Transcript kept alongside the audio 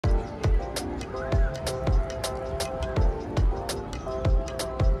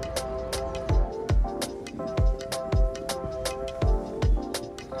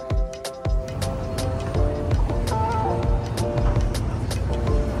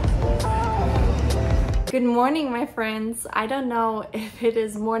Good morning, my friends. I don't know if it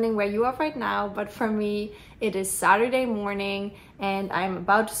is morning where you are right now, but for me, it is Saturday morning and I'm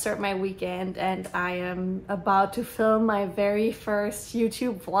about to start my weekend and I am about to film my very first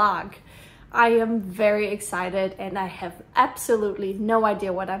YouTube vlog. I am very excited and I have absolutely no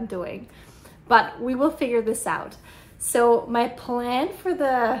idea what I'm doing, but we will figure this out. So my plan for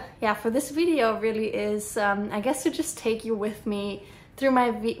this video really is, I guess, to just take you with me through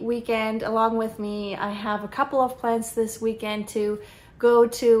my weekend along with me. I have a couple of plans this weekend to go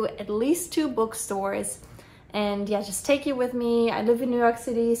to at least 2 bookstores and yeah, just take you with me. I live in New York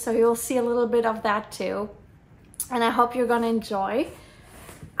City, so you'll see a little bit of that too. And I hope you're gonna enjoy.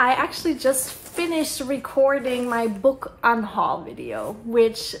 I actually just finished recording my book unhaul video,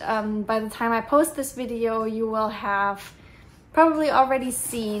 which by the time I post this video, you will have probably already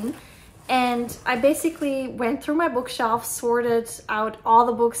seen. And I basically went through my bookshelf, sorted out all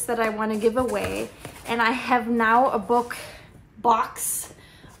the books that I want to give away. And I have now a book box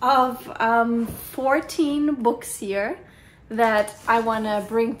of 14 books here that I want to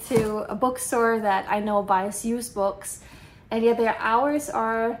bring to a bookstore that I know buys used books. And yeah, their hours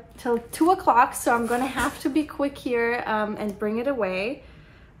are till 2 o'clock, so I'm gonna have to be quick here and bring it away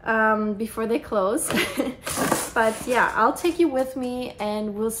before they close. But yeah, I'll take you with me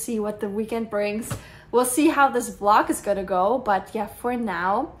and we'll see what the weekend brings. We'll see how this vlog is gonna go, but yeah, for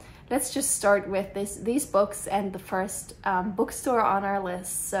now, let's just start with these books and the first bookstore on our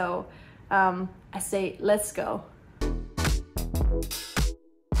list. So I say, let's go.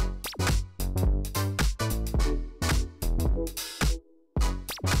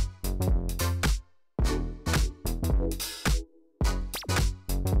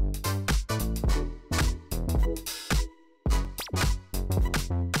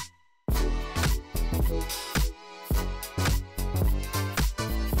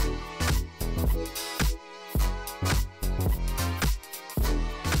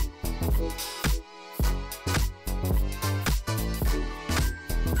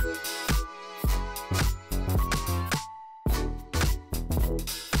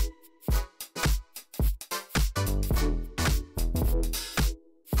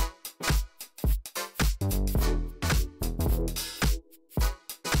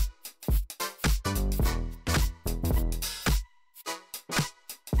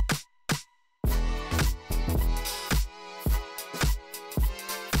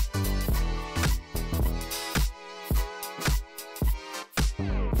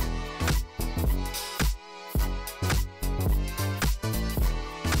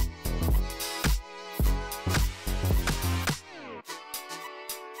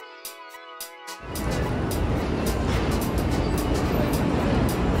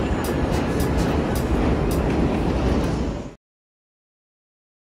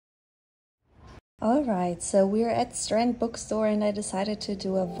 Alright, so we're at Strand Bookstore and I decided to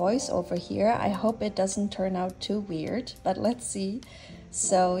do a voiceover here. I hope it doesn't turn out too weird, but let's see.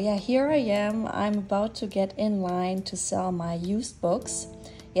 So yeah, here I am. I'm about to get in line to sell my used books.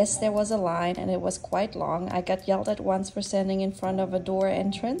 Yes, there was a line and it was quite long. I got yelled at once for standing in front of a door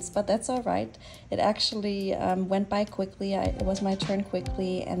entrance, but that's alright. It actually went by quickly. It was my turn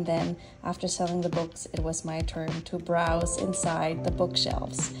quickly, and then after selling the books, it was my turn to browse inside the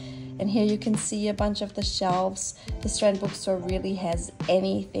bookshelves. And here you can see a bunch of the shelves. The Strand Bookstore really has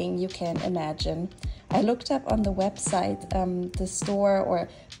anything you can imagine. I looked up on the website, the store, or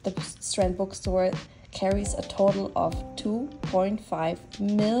the Strand Bookstore, carries a total of 2.5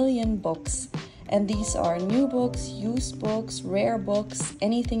 million books. And these are new books, used books, rare books,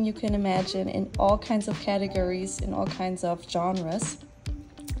 anything you can imagine in all kinds of categories, in all kinds of genres.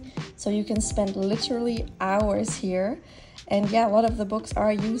 So you can spend literally hours here. And yeah, a lot of the books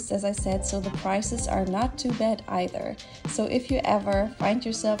are used, as I said, so the prices are not too bad either. So if you ever find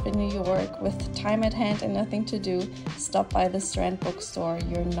yourself in New York with time at hand and nothing to do, stop by the Strand Bookstore.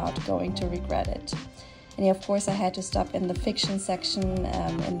 You're not going to regret it. And yeah, of course, I had to stop in the fiction section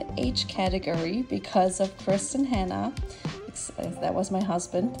in the age category because of Kristen Hannah. That was my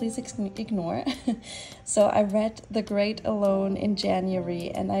husband, please ignore. So I read The Great Alone in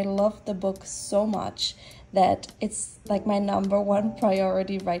January and I loved the book so much that it's like my #1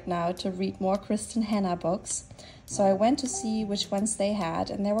 priority right now to read more Kristen Hannah books. So I went to see which ones they had,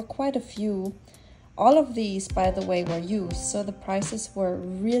 and there were quite a few. All of these, by the way, were used, so the prices were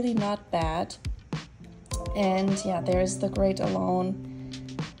really not bad. And yeah, there's The Great Alone.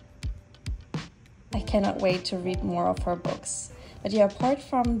 I cannot wait to read more of her books. But yeah, apart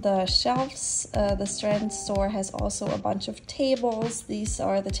from the shelves, the Strand store has also a bunch of tables. These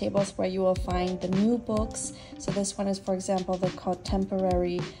are the tables where you will find the new books. So this one is, for example, the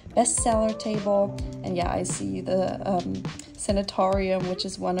contemporary bestseller table. And yeah, I see the Sanatorium, which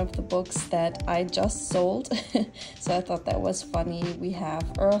is one of the books that I just sold. So I thought that was funny. We have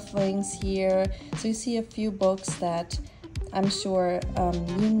Earthlings here. So you see a few books that I'm sure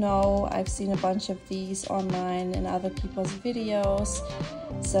you know. I've seen a bunch of these online in other people's videos.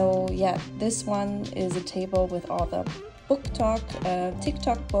 So yeah, this one is a table with all the book talk,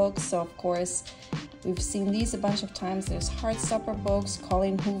 TikTok books. So of course, we've seen these a bunch of times. There's Heartstopper books.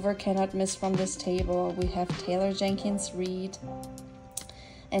 Colleen Hoover cannot miss from this table. We have Taylor Jenkins Reid.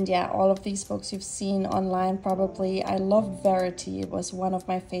 And yeah, all of these books you've seen online probably. I love Verity. It was one of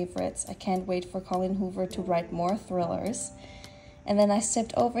my favorites. I can't wait for Colleen Hoover to write more thrillers. And then I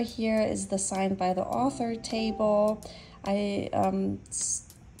stepped over here is the Signed by the Author table. I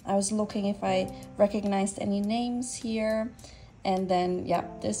was looking if I recognized any names here. And then, yeah,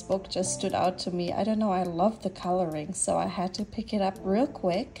 this book just stood out to me. I don't know, I love the coloring, so I had to pick it up real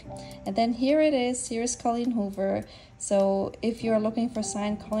quick. And then here it is. Here's Colleen Hoover. So if you're looking for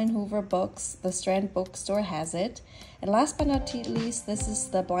signed Colleen Hoover books, the Strand Bookstore has it. And last but not least, this is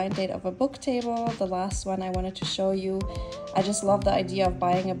the blind date of a book table, the last one I wanted to show you. I just love the idea of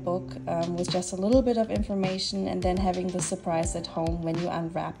buying a book with just a little bit of information and then having the surprise at home when you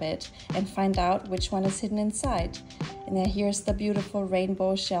unwrap it and find out which one is hidden inside. And then here's the beautiful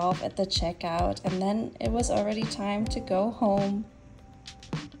rainbow shelf at the checkout, and then it was already time to go home.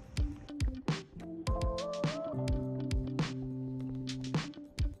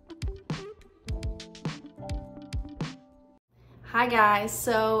 Hi guys,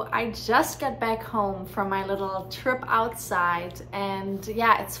 so I just got back home from my little trip outside, and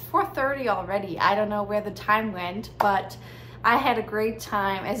yeah, it's 4:30 already. I don't know where the time went, but I had a great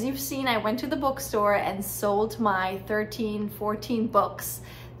time. As you've seen, I went to the bookstore and sold my 14 books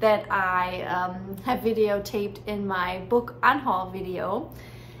that I have videotaped in my book unhaul video.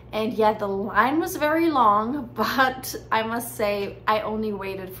 And yeah, the line was very long, but I must say I only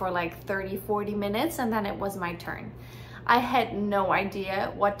waited for like 30-40 minutes and then it was my turn. I had no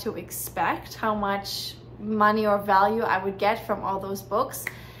idea what to expect, how much money or value I would get from all those books.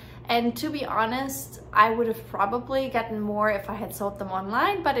 And to be honest, I would have probably gotten more if I had sold them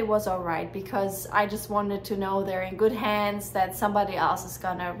online, but it was all right because I just wanted to know they're in good hands, that somebody else is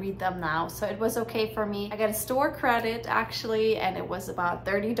gonna read them now. So it was okay for me. I got a store credit actually, and it was about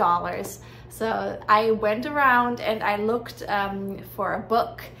 $30. So I went around and I looked for a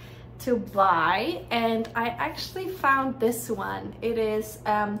book to buy, and I actually found this one. It is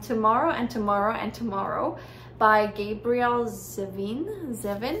Tomorrow and Tomorrow and Tomorrow by Gabrielle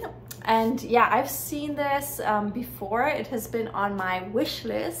Zevin. And yeah, I've seen this before. It has been on my wish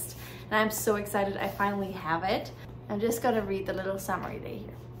list and I'm so excited I finally have it. I'm just gonna read the little summary day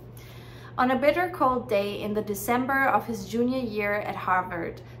here. On a bitter cold day in the December of his junior year at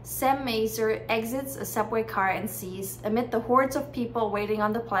Harvard, Sam Mazer exits a subway car and sees, amid the hordes of people waiting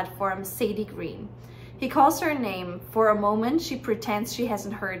on the platform, Sadie Green. He calls her name. For a moment, she pretends she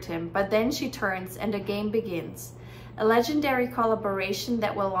hasn't heard him, but then she turns and the game begins. A legendary collaboration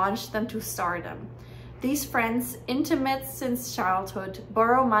that will launch them to stardom. These friends, intimate since childhood,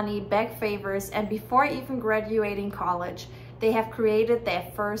 borrow money, beg favors, and before even graduating college, they have created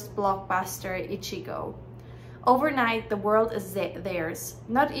their first blockbuster, Ichigo. Overnight, the world is theirs.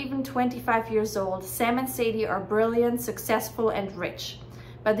 Not even 25 years old, Sam and Sadie are brilliant, successful, and rich.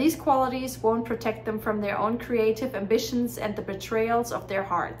 But these qualities won't protect them from their own creative ambitions and the betrayals of their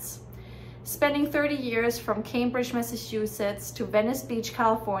hearts. Spending 30 years from Cambridge, Massachusetts to Venice Beach,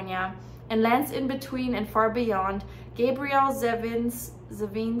 California, and lands in between and far beyond, Gabrielle Zevin's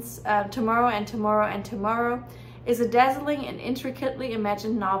Tomorrow and Tomorrow and Tomorrow is a dazzling and intricately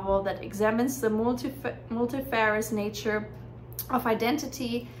imagined novel that examines the multifarious nature of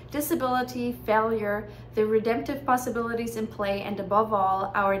identity, disability, failure, the redemptive possibilities in play, and above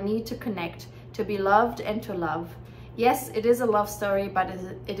all, our need to connect, to be loved and to love. Yes, it is a love story, but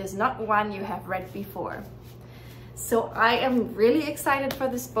it is not one you have read before. So I am really excited for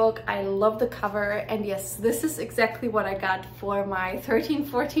this book. I love the cover, and yes, this is exactly what I got for my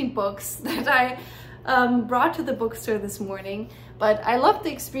 14 books that I brought to the bookstore this morning. But I loved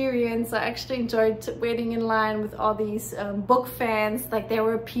the experience. I actually enjoyed waiting in line with all these book fans. Like, there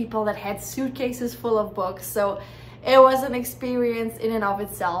were people that had suitcases full of books, so it was an experience in and of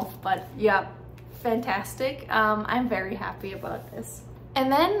itself. But yeah, fantastic. I'm very happy about this.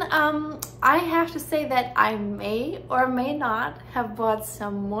 And then I have to say that I may or may not have bought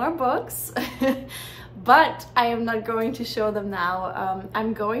some more books, but I am not going to show them now.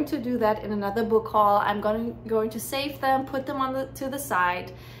 I'm going to do that in another book haul. I'm going to save them, put them to the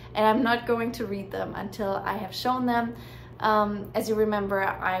side, and I'm not going to read them until I have shown them. As you remember,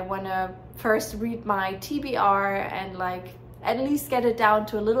 I want to first read my TBR and like at least get it down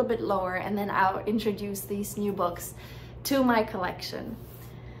to a little bit lower, and then I'll introduce these new books to my collection.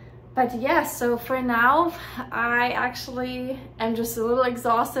 But yeah, so for now, I actually am just a little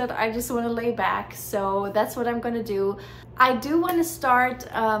exhausted. I just want to lay back, so that's what I'm going to do. I do want to start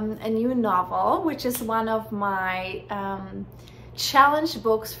a new novel, which is one of my challenge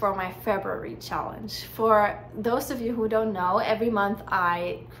books for my February challenge. For those of you who don't know, every month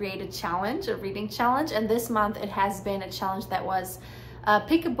I create a challenge, a reading challenge, and this month it has been a challenge that was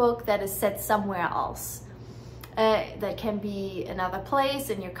pick a book that is set somewhere else. That can be another place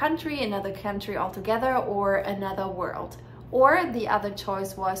in your country, another country altogether, or another world. Or the other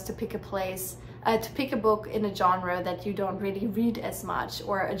choice was to pick a place, to pick a book in a genre that you don't really read as much,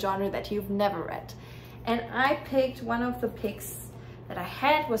 or a genre that you've never read. And I picked, one of the picks that I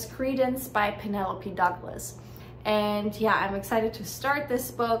had was Credence by Penelope Douglas. And yeah, I'm excited to start this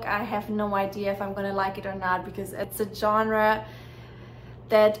book. I have no idea if I'm gonna like it or not, because it's a genre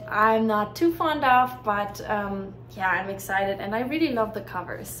that I'm not too fond of, but yeah, I'm excited and I really love the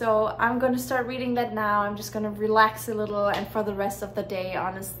cover. So I'm going to start reading that now. I'm just going to relax a little, and for the rest of the day,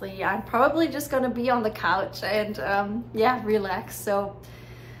 honestly, I'm probably just going to be on the couch and yeah, relax. So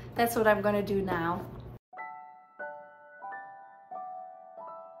that's what I'm going to do now.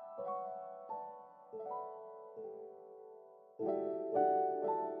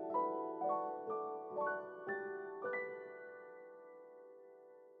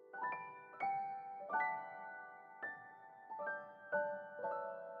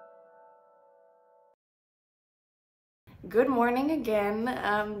 Good morning again,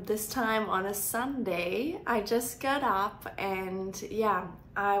 this time on a Sunday. I just got up and yeah,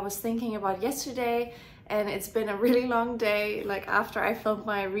 I was thinking about yesterday, and it's been a really long day. Like after I filmed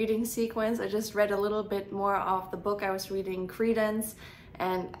my reading sequence, I just read a little bit more of the book I was reading, Credence,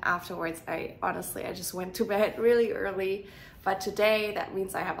 and afterwards I just went to bed really early. But today that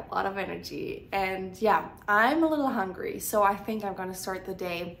means I have a lot of energy, and yeah, I'm a little hungry, so I think I'm gonna start the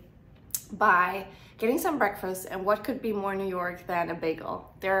day by getting some breakfast, and what could be more New York than a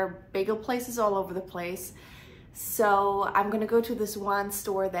bagel? There are bagel places all over the place. So I'm gonna go to this one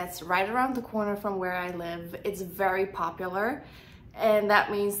store that's right around the corner from where I live. It's very popular, and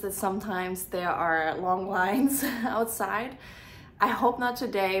that means that sometimes there are long lines outside. I hope not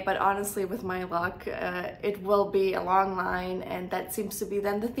today, but honestly, with my luck, it will be a long line, and that seems to be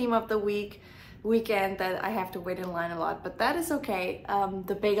then the theme of the weekend, that I have to wait in line a lot, but that is okay.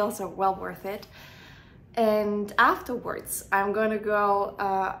 The bagels are well worth it. And afterwards, I'm gonna go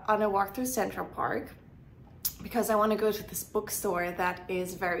on a walk through Central Park, because I want to go to this bookstore that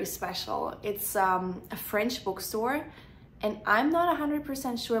is very special. It's a French bookstore, and I'm not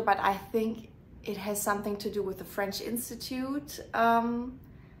 100% sure, but I think it has something to do with the French Institute. I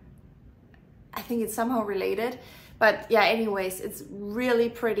think it's somehow related. But yeah, anyways, it's really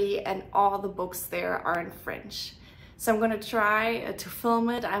pretty, and all the books there are in French. So I'm gonna try to film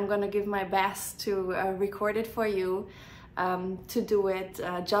it. I'm gonna give my best to record it for you, to do it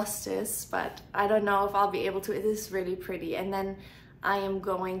justice, but I don't know if I'll be able to. It is really pretty. And then I am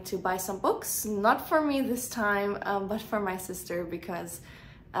going to buy some books, not for me this time, but for my sister, because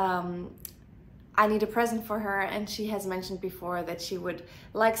I need a present for her, and she has mentioned before that she would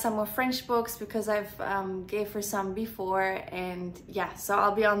like some more French books, because I've gave her some before. And yeah, so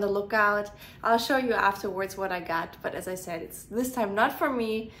I'll be on the lookout. I'll show you afterwards what I got, but as I said, it's this time not for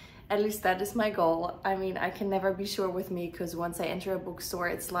me. At least that is my goal. I mean, I can never be sure with me, because once I enter a bookstore,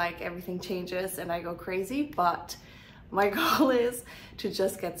 it's like everything changes and I go crazy, but my goal is to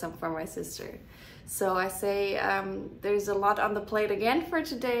just get some for my sister. So I say there's a lot on the plate again for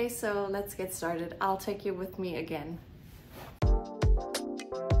today, so let's get started. I'll take you with me again.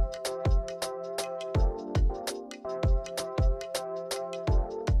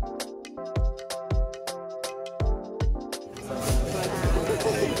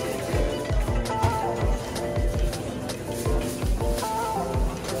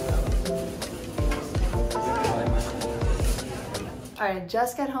 I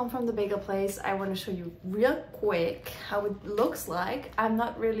just got home from the bagel place. I want to show you real quick how it looks like. I'm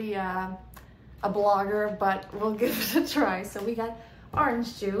not really a blogger, but we'll give it a try. So we got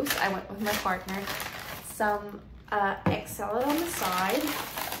orange juice. I went with my partner. Some egg salad on the side.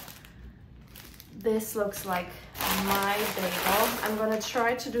 This looks like my bagel. I'm gonna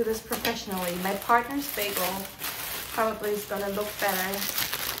try to do this professionally. My partner's bagel probably is gonna look better.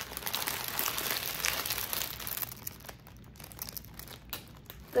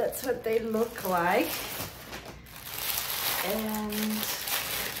 that's what they look like. And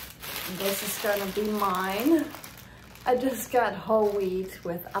this is gonna be mine. I just got whole wheat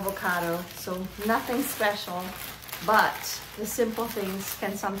with avocado, so nothing special, but the simple things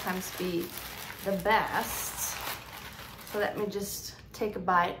can sometimes be the best. So let me just take a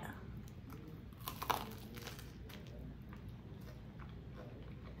bite.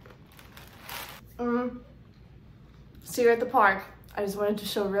 See you at the park. I just wanted to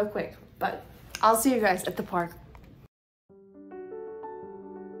show real quick, but I'll see you guys at the park.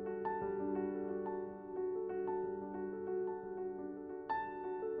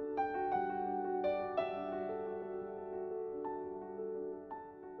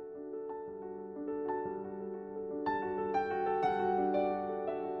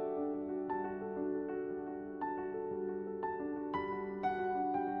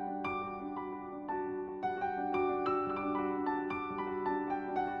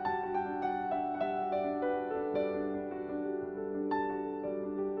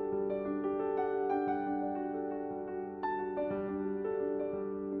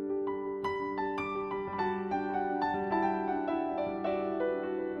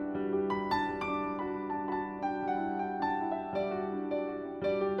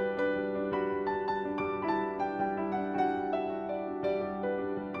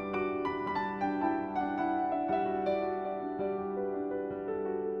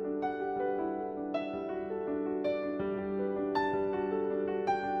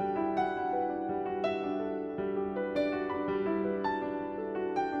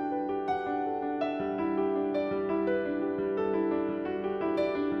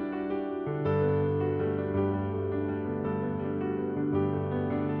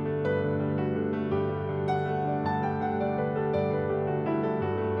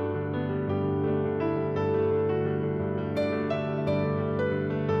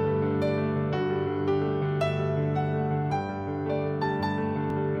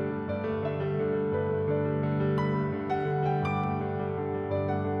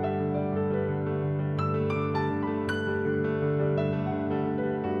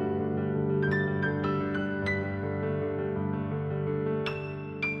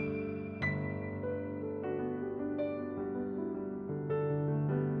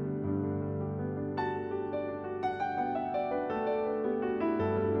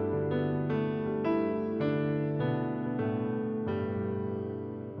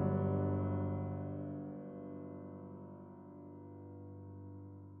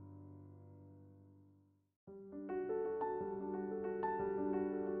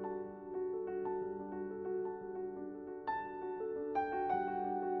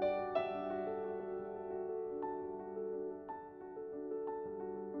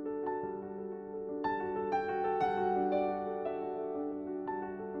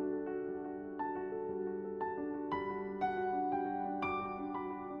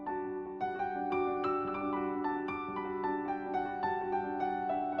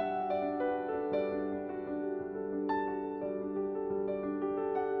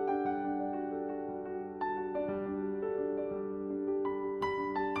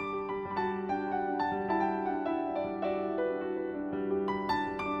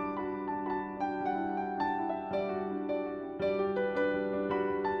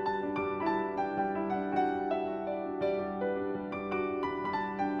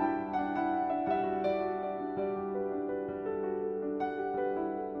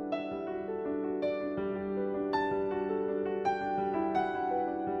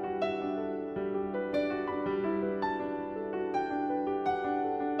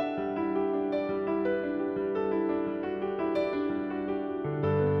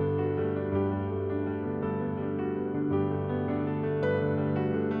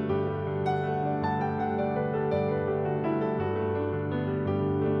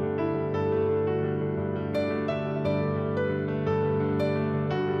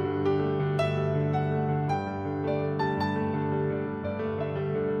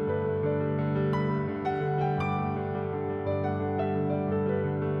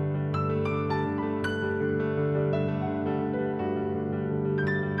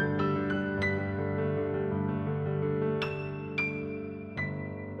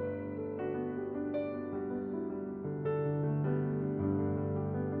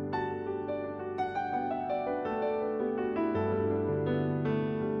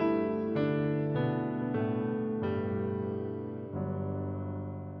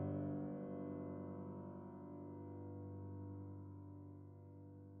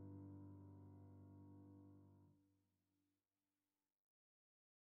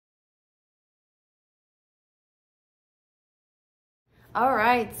 All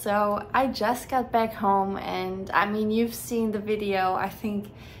right, so I just got back home, and I mean, you've seen the video. I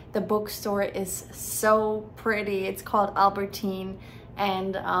think the bookstore is so pretty. It's called Albertine,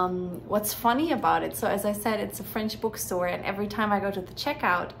 and what's funny about it, so as I said, it's a French bookstore, and every time I go to the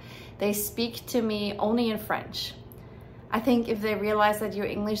checkout, they speak to me only in French. I think if they realize that you're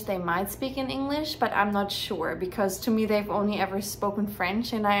English, they might speak in English, but I'm not sure, because to me, they've only ever spoken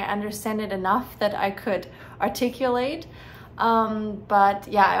French, and I understand it enough that I could articulate. But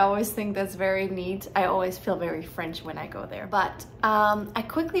yeah, I always think that's very neat. I always feel very French when I go there. But I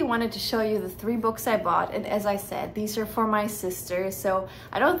quickly wanted to show you the 3 books I bought, and as I said, these are for my sister, so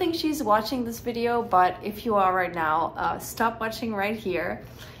I don't think she's watching this video, but if you are right now, stop watching right here.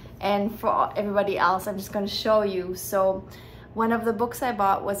 And for everybody else, I'm just going to show you. So one of the books I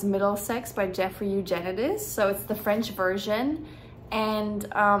bought was Middlesex by Eugenides, so it's the French version. And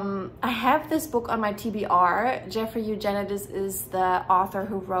I have this book on my TBR. Eugenides is the author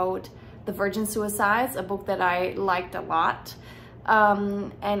who wrote The Virgin Suicides, a book that I liked a lot.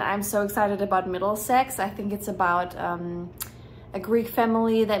 And I'm so excited about Middlesex. I think it's about a Greek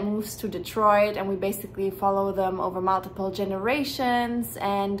family that moves to Detroit, and we basically follow them over multiple generations.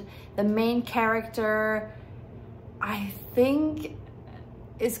 And the main character, I think,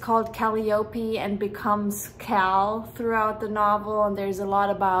 is called Calliope and becomes Cal throughout the novel, and there's a lot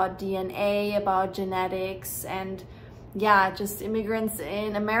about DNA, about genetics, and yeah, just immigrants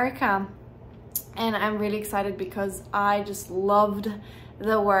in America. And I'm really excited because I just loved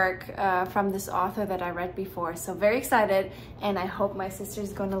the work from this author that I read before, so very excited, and I hope my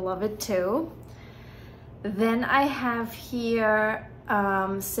sister's gonna love it too. Then I have here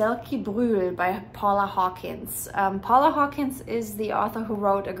Celle qui brûle by Paula Hawkins. Paula Hawkins is the author who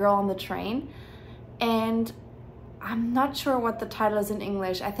wrote A Girl on the Train, and I'm not sure what the title is in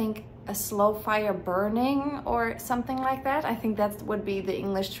English. I think A Slow Fire Burning or something like that. I think that would be the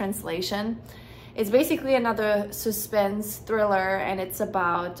English translation. It's basically another suspense thriller, and it's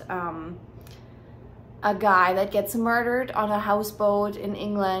about a guy that gets murdered on a houseboat in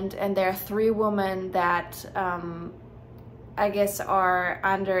England, and there are 3 women that I guess are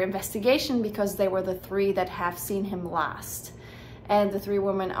under investigation because they were the 3 that have seen him last. And the 3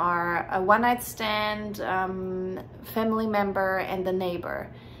 women are a one-night stand, family member, and the neighbor.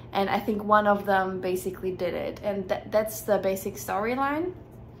 And I think one of them basically did it, and that's the basic storyline.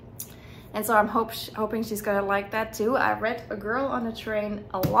 And so I'm hoping she's gonna like that too. I read A Girl on a Train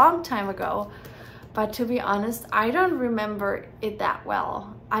a long time ago, but to be honest, I don't remember it that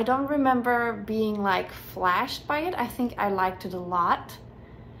well. I don't remember being like flashed by it. I think I liked it a lot,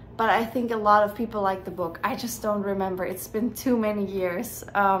 but I think a lot of people like the book. I just don't remember. It's been too many years,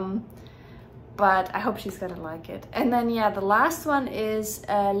 but I hope she's gonna like it. And then yeah, the last one is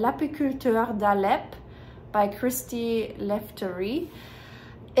L'apiculteur d'Aleppo by Christy Lefteri.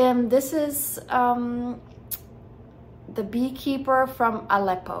 This is The Beekeeper from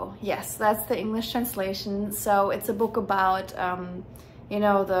Aleppo. Yes, that's the English translation. So it's a book about, you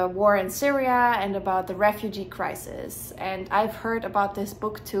know, the war in Syria and about the refugee crisis. And I've heard about this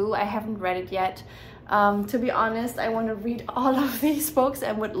book too. I haven't read it yet. To be honest, I want to read all of these books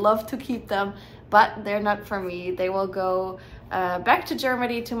and would love to keep them, but they're not for me. They will go back to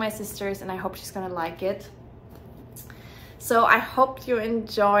Germany to my sister's, and I hope she's gonna like it. So I hope you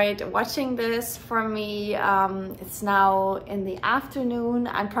enjoyed watching this for me. It's now in the afternoon.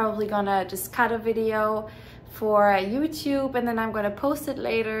 I'm probably gonna just cut a video for YouTube, and then I'm gonna post it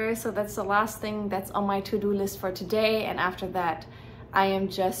later. So that's the last thing that's on my to-do list for today. And after that, I am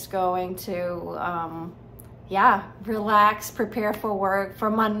just going to, yeah, relax, prepare for work for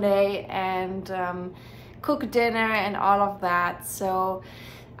Monday, and cook dinner and all of that. So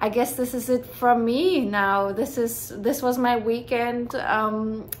I guess this is it from me now. This was my weekend.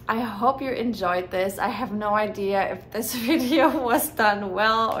 I hope you enjoyed this. I have no idea if this video was done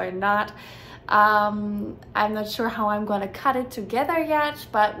well or not. I'm not sure how I'm gonna cut it together yet,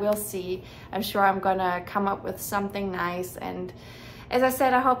 but we'll see. I'm sure I'm gonna come up with something nice. And as I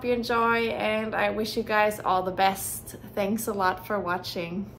said, I hope you enjoy, and I wish you guys all the best. Thanks a lot for watching.